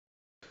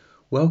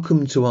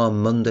Welcome to our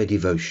Monday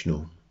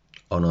devotional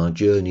on our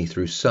journey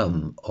through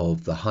some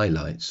of the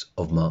highlights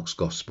of Mark's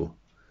Gospel.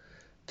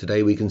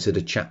 Today we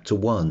consider chapter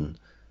 1,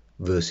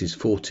 verses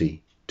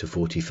 40 to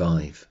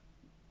 45.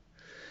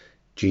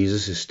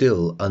 Jesus is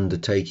still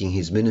undertaking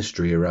his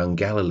ministry around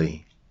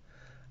Galilee,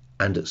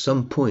 and at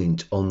some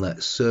point on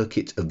that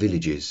circuit of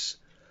villages,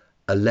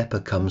 a leper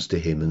comes to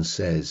him and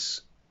says,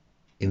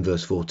 in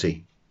verse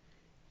 40,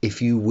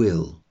 "If you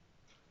will,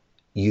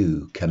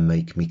 you can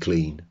make me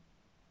clean."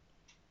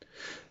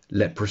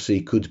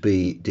 Leprosy could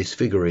be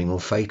disfiguring or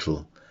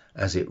fatal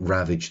as it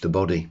ravaged the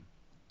body,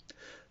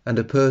 and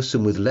a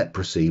person with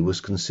leprosy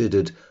was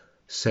considered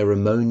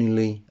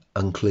ceremonially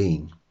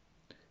unclean.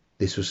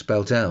 This was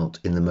spelt out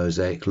in the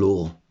Mosaic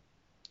law.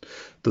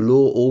 The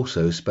law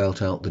also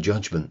spelt out the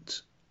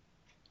judgment.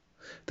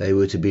 They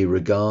were to be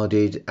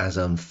regarded as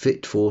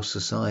unfit for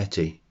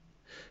society,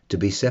 to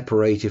be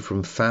separated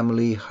from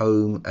family,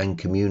 home and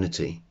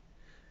community,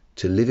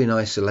 to live in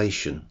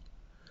isolation,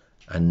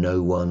 and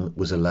no one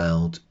was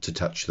allowed to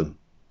touch them.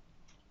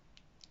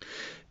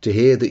 To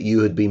hear that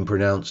you had been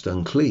pronounced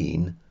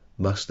unclean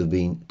must have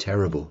been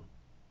terrible.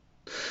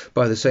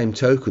 By the same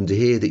token, to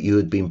hear that you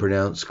had been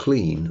pronounced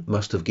clean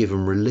must have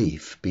given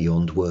relief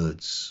beyond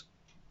words.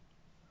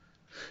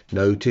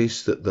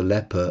 Notice that the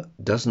leper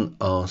doesn't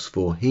ask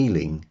for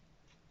healing,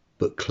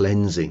 but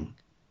cleansing.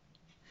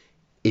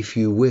 If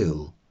you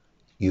will,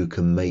 you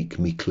can make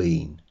me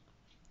clean.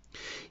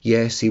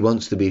 Yes, he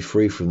wants to be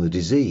free from the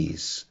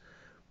disease,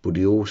 but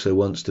he also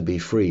wants to be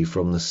free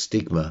from the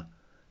stigma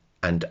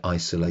and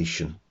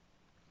isolation.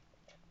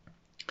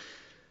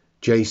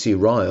 J.C.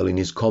 Ryle, in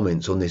his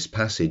comments on this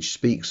passage,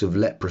 speaks of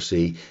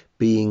leprosy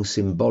being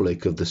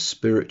symbolic of the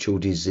spiritual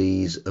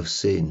disease of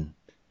sin.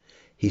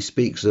 He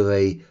speaks of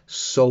a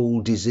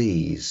soul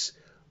disease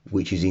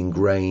which is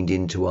ingrained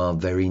into our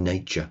very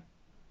nature.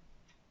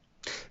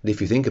 And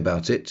if you think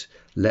about it,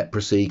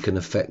 leprosy can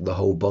affect the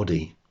whole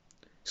body.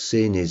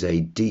 Sin is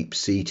a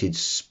deep-seated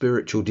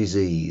spiritual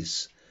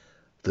disease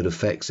that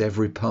affects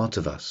every part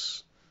of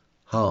us: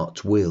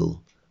 heart,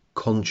 will,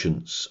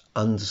 conscience,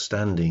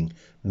 understanding,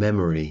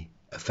 memory,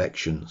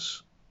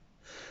 affections.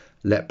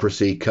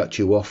 Leprosy cuts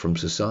you off from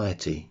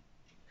society.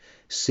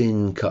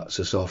 Sin cuts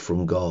us off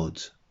from God.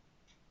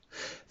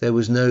 There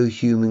was no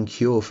human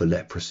cure for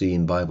leprosy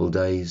in Bible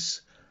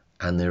days,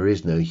 and there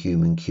is no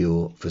human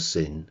cure for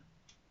sin.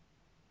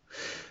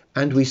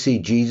 And we see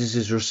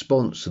Jesus'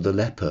 response to the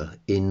leper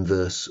in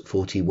verse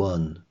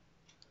 41.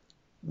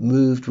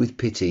 Moved with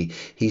pity,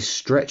 he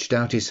stretched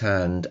out his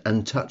hand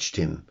and touched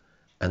him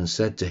and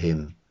said to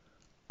him,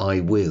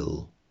 "I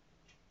will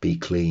be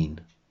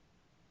clean."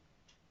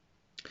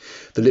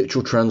 The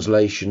literal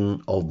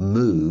translation of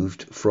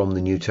moved from the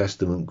New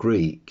Testament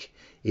Greek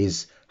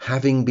is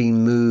having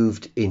been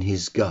moved in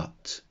his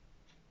gut,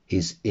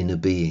 his inner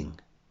being.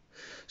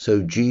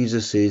 So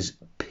Jesus'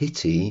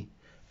 pity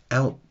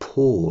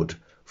outpoured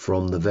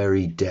from the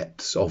very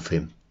depths of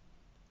him.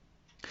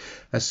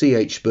 As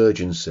C.H.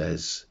 Spurgeon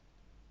says,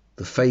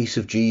 the face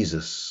of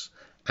Jesus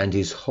and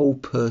his whole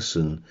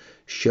person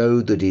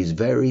showed that his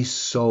very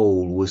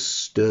soul was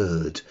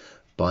stirred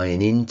by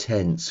an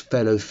intense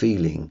fellow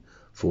feeling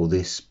for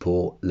this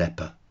poor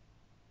leper.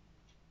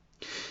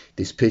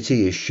 This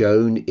pity is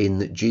shown in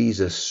that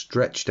Jesus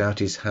stretched out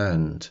his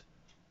hand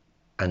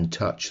and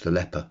touched the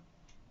leper.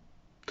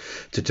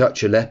 To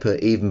touch a leper,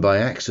 even by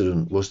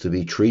accident, was to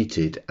be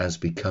treated as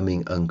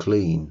becoming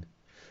unclean.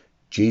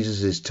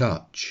 Jesus'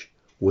 touch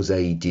was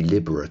a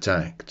deliberate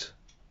act.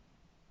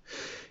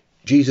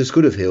 Jesus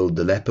could have healed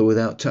the leper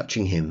without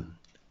touching him,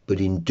 but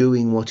in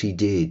doing what he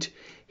did,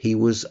 he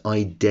was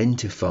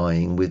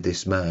identifying with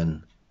this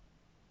man,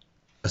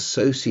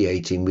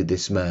 associating with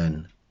this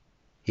man.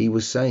 He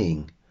was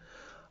saying,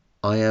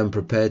 "I am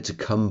prepared to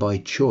come by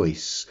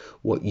choice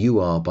what you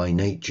are by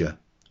nature,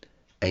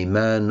 a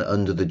man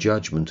under the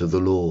judgment of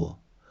the law.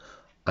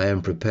 I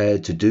am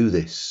prepared to do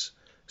this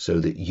so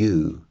that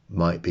you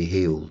might be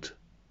healed."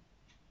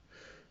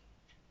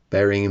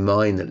 Bearing in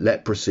mind that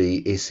leprosy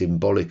is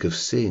symbolic of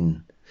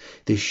sin,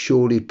 this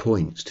surely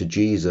points to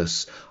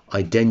Jesus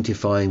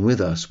identifying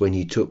with us when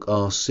he took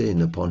our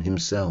sin upon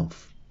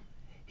himself,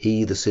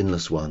 he the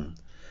sinless one,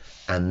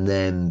 and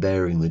then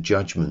bearing the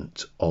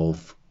judgment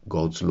of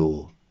God's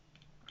law.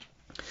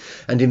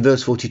 And in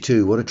verse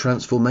 42, what a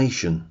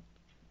transformation!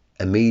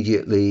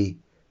 Immediately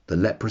the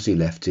leprosy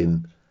left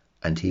him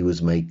and he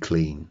was made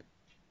clean.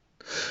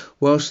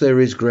 Whilst there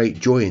is great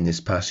joy in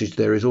this passage,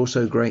 there is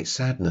also great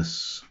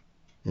sadness.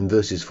 In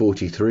verses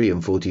 43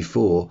 and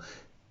 44,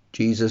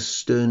 Jesus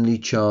sternly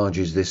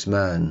charges this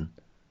man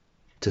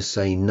to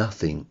say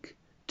nothing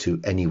to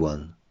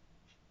anyone.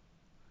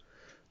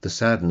 The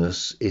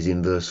sadness is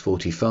in verse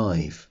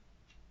 45.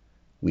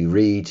 We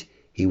read,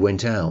 "He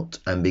went out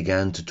and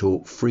began to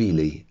talk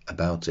freely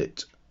about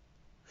it."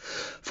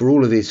 For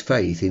all of his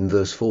faith, in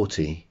verse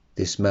 40,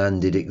 this man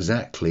did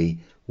exactly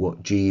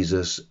what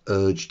Jesus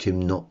urged him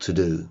not to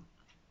do.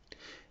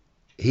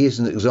 He is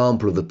an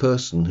example of the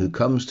person who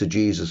comes to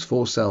Jesus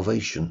for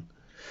salvation,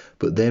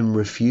 but then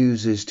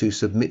refuses to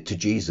submit to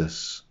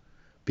Jesus,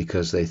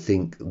 because they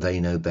think they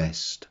know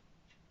best.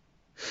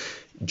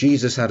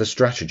 Jesus had a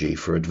strategy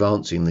for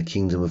advancing the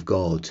kingdom of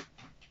God.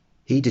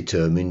 He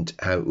determined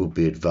how it would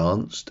be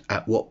advanced,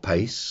 at what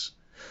pace,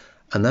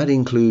 and that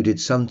included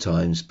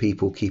sometimes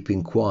people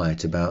keeping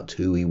quiet about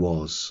who he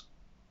was.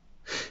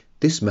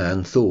 This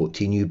man thought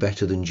he knew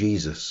better than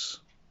Jesus.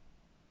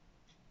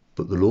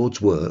 But the Lord's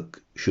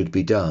work should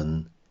be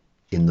done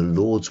in the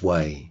Lord's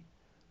way,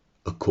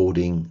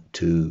 according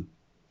to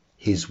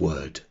his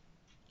word.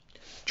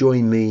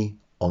 Join me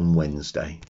on Wednesday.